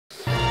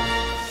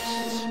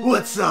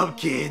What's up,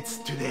 kids?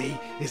 Today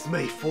is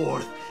May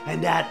 4th,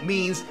 and that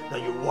means that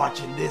you're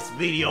watching this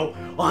video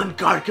on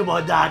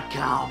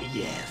Karcamo.com,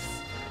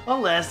 yes.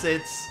 Unless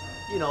it's,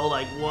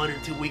 like 1 or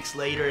 2 weeks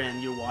later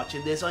and you're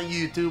watching this on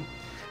YouTube.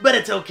 But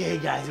it's okay,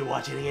 guys, you're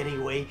watching it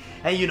anyway.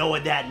 And you know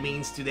what that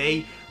means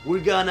today? We're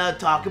gonna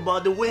talk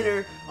about the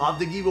winner of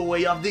the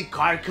giveaway of the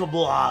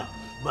Karcablock.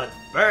 But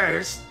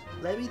first,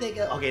 let me take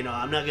a... Okay, no,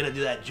 I'm not gonna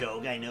do that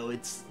joke. I know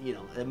it's,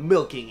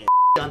 milking it.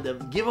 On the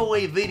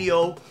giveaway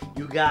video,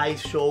 you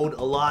guys showed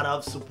a lot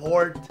of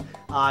support.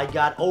 I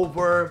got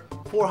over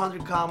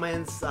 400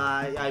 comments.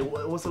 I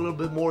was a little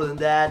bit more than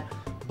that.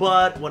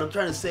 But what I'm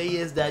trying to say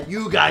is that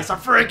you guys are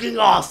freaking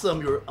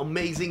awesome. You're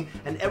amazing.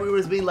 And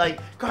everyone's been like,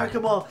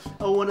 Karcamo,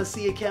 I want to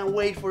see. I can't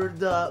wait for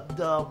the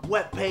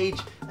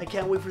webpage. I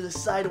can't wait for the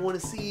site. I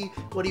want to see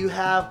what do you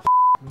have.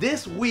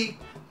 This week,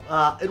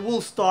 it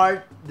will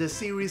start the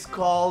series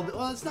called,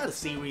 well, it's not a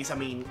series. I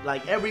mean,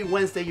 like every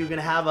Wednesday, you're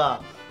going to have a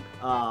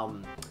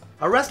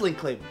wrestling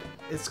clip.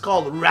 It's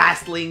called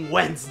Wrestling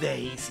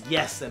Wednesdays.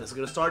 Yes, and it's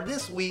gonna start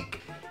this week,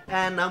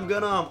 and I'm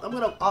gonna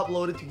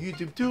upload it to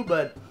YouTube too.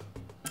 But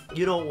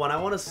what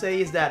I want to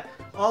say is that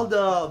all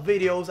the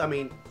videos, I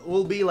mean,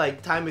 will be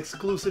like time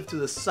exclusive to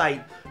the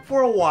site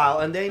for a while,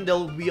 and then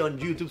they'll be on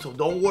YouTube. So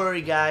don't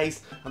worry,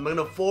 guys. I'm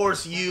gonna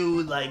force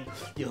you, like,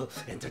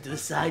 enter to the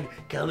site.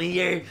 Come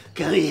here,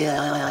 come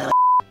here.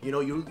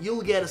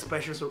 You'll get a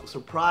special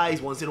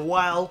surprise once in a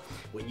while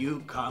when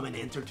you come and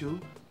enter to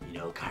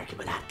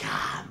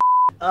Karcamo.com.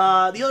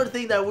 The other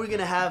thing that we're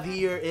gonna have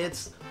here,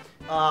 it's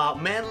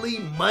Manly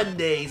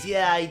Mondays.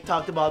 Yeah, I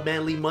talked about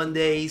Manly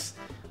Mondays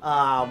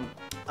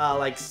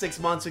like 6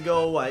 months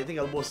ago. I think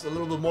it was a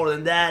little bit more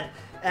than that.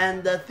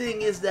 And the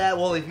thing is that,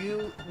 well, if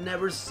you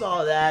never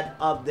saw that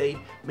update,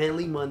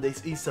 Manly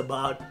Mondays is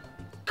about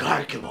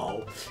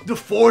Karcamo, the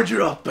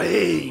Forger of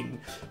Pain,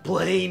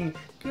 playing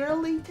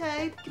girly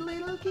type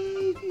little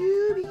gay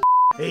beauty.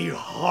 A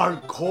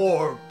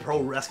hardcore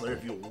pro wrestler,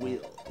 if you will,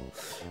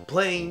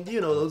 playing,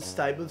 those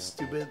type of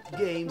stupid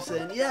games.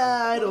 And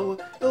yeah, it'll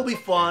be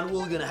fun.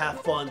 We're gonna have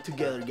fun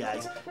together,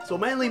 guys. So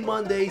Manly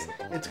Mondays,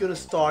 it's gonna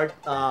start,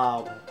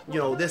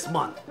 this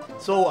month.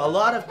 So a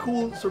lot of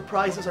cool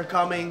surprises are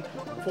coming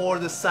for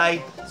the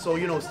site. So,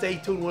 stay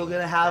tuned. We're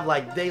gonna have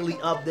like daily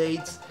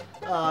updates,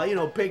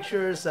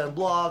 pictures and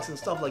blogs and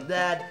stuff like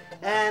that.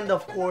 And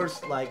of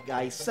course, like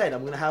I said,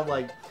 I'm gonna have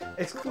like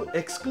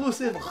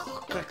exclusive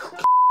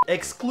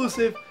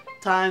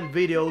time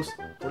videos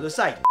for the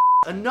site.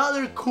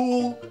 Another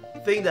cool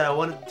thing that I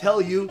want to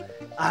tell you,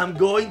 I'm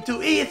going to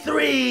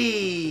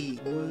E3!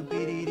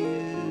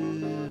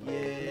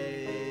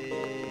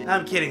 Yeah.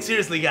 I'm kidding,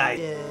 seriously, guys.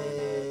 Yeah.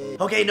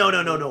 Okay, no.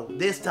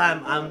 This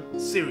time I'm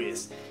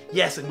serious.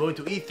 Yes, I'm going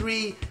to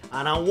E3,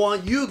 and I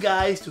want you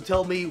guys to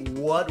tell me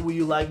what would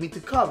you like me to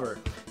cover.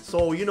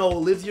 So,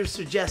 leave your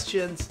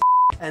suggestions.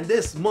 And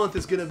this month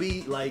is gonna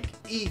be like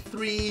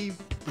E3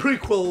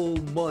 prequel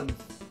month.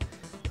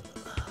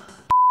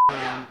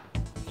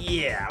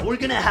 Yeah, we're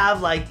gonna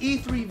have like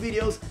E3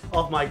 videos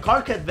of my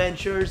Karc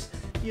adventures,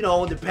 in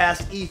the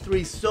past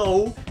E3.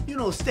 So,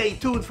 stay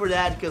tuned for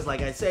that, because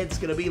like I said, it's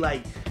gonna be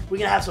like, we're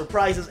gonna have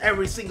surprises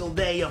every single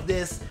day of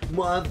this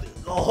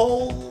month, the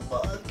whole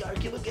month.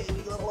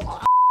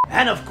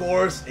 And of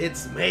course,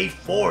 it's May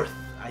 4th.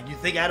 You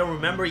think I don't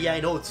remember? Yeah, I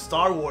know it's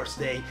Star Wars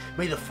Day.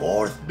 May the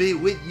 4th be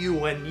with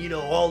you, and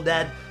all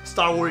that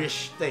Star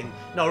Wars-ish thing.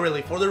 No,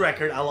 really, for the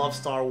record, I love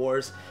Star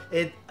Wars.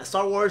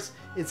 Star Wars,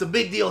 it's a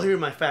big deal here in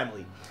my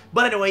family.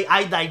 But anyway,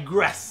 I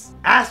digress.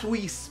 As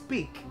we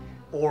speak,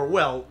 or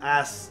well,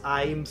 as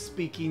I'm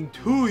speaking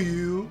to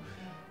you,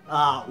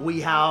 we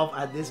have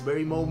at this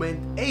very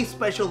moment a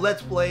special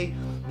Let's Play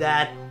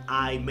that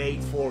I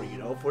made for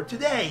for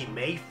today,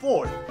 May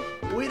 4th,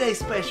 with a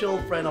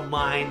special friend of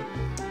mine.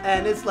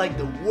 And it's like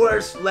the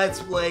worst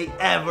Let's Play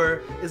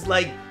ever. It's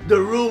like the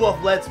Room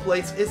of Let's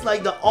Plays. It's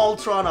like the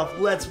Ultron of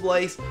Let's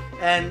Plays,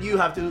 and you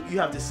have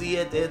to see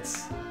it.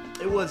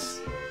 It was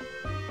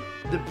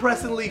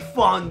depressingly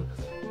fun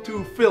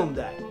to film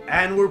that.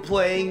 And we're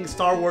playing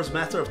Star Wars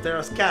Master of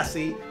Teräs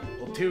Käsi,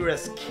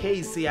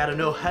 I don't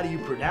know how do you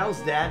pronounce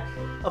that.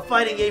 A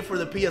fighting game for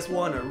the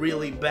PS1, a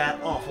really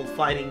bad, awful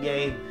fighting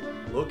game.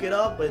 Look it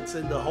up. It's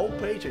in the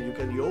homepage, and you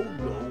can go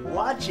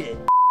watch it.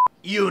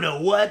 You know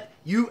what?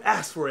 You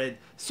asked for it.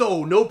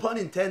 So, no pun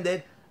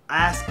intended,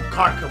 Ask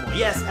Karcamo.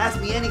 Yes, ask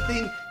me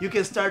anything. You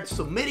can start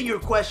submitting your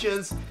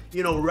questions,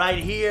 right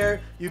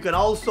here. You can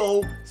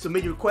also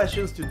submit your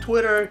questions to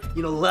Twitter,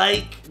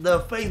 like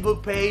the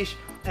Facebook page,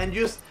 and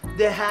just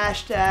the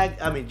hashtag,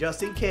 I mean,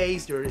 just in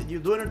case you're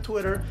doing it on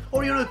Twitter,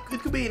 or, it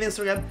could be on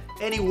Instagram,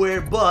 anywhere,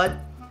 but,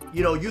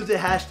 use the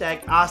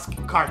hashtag Ask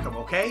Karcamo,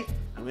 okay?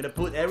 I'm gonna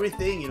put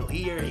everything,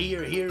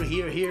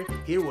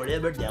 here,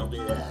 whatever, down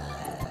below.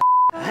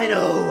 I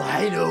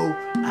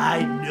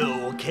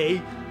know,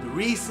 okay? The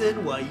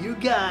reason why you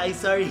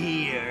guys are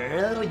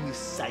here, you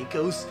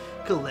psychos,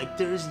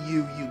 collectors,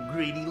 you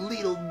greedy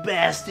little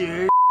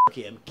bastard.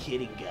 Okay, I'm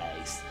kidding,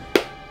 guys.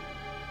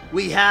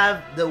 We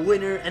have the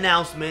winner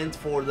announcement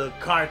for the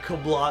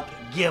Karcablock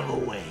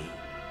giveaway.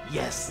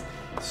 Yes,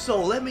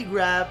 So let me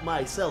grab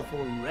my cell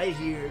phone right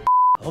here.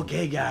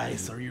 Okay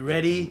guys, are you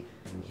ready?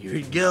 Here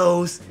it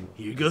goes.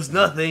 Here goes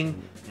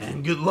nothing.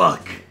 And good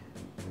luck.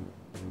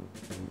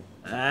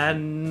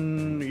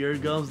 And here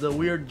comes the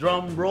weird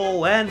drum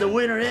roll, and the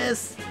winner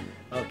is...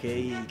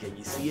 Okay, can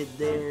you see it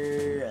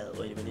there?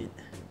 Wait a minute.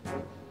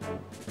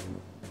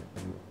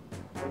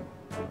 Well,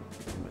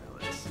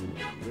 let's zoom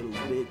in a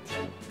little bit.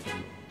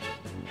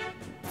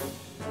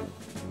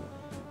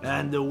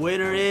 And the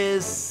winner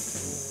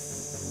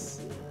is...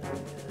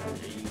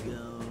 There you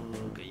go.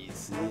 Can you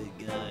see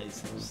it,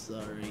 guys? I'm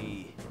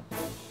sorry.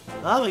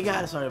 Oh my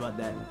god, sorry about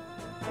that.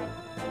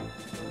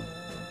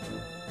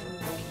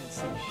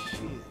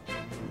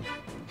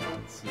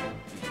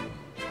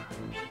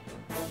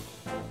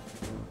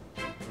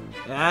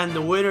 And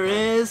the winner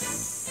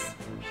is...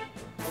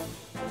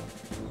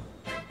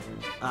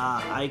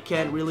 I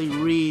can't really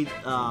read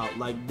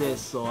like this,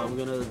 so I'm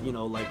gonna, you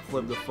know, like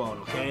flip the phone,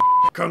 okay?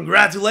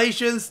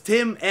 Congratulations,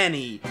 Tim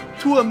Annie.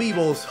 2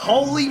 amiibos,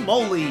 holy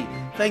moly!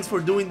 Thanks for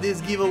doing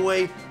this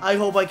giveaway. I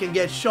hope I can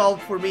get Shulk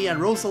for me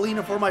and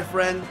Rosalina for my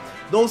friend.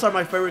 Those are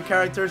my favorite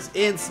characters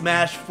in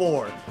Smash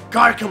 4.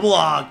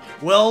 Karcablock!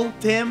 Well,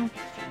 Tim,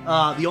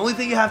 the only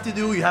thing you have to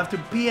do, you have to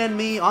PM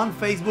me on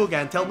Facebook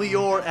and tell me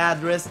your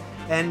address.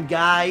 And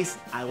guys,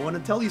 I want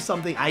to tell you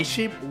something. I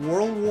ship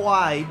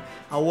worldwide.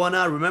 I want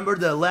to remember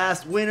the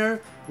last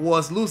winner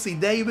was Lucy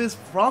Davis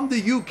from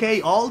the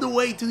UK, all the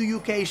way to the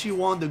UK. She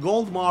won the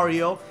Gold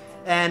Mario.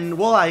 And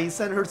well, I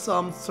sent her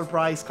some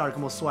surprise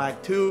Karcamo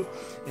swag too.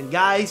 And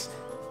guys,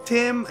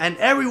 Tim and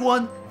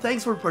everyone,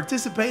 thanks for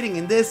participating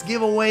in this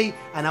giveaway.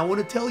 And I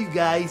want to tell you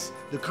guys,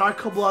 the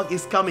Karcablock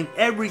is coming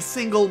every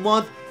single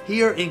month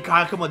here in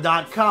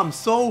Karcamo.com,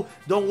 so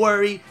don't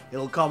worry,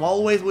 it'll come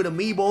always with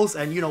amiibos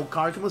and, you know,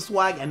 Karcamo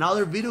swag and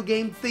other video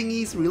game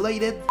thingies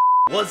related.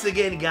 Once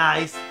again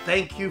guys,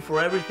 thank you for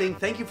everything,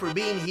 thank you for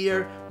being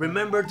here.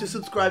 Remember to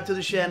subscribe to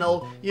the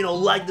channel, you know,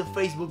 like the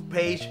Facebook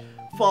page,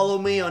 follow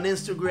me on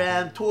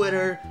Instagram,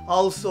 Twitter,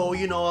 also,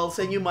 you know, I'll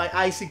send you my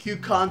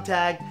ICQ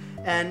contact,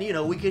 and you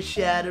know, we can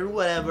chat or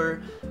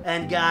whatever.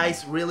 And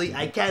guys, really,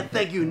 I can't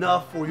thank you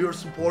enough for your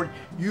support.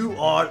 You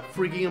are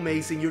freaking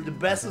amazing. You're the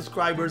best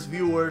subscribers,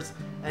 viewers.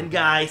 And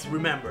guys,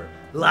 remember,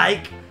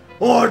 like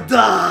or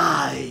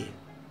die!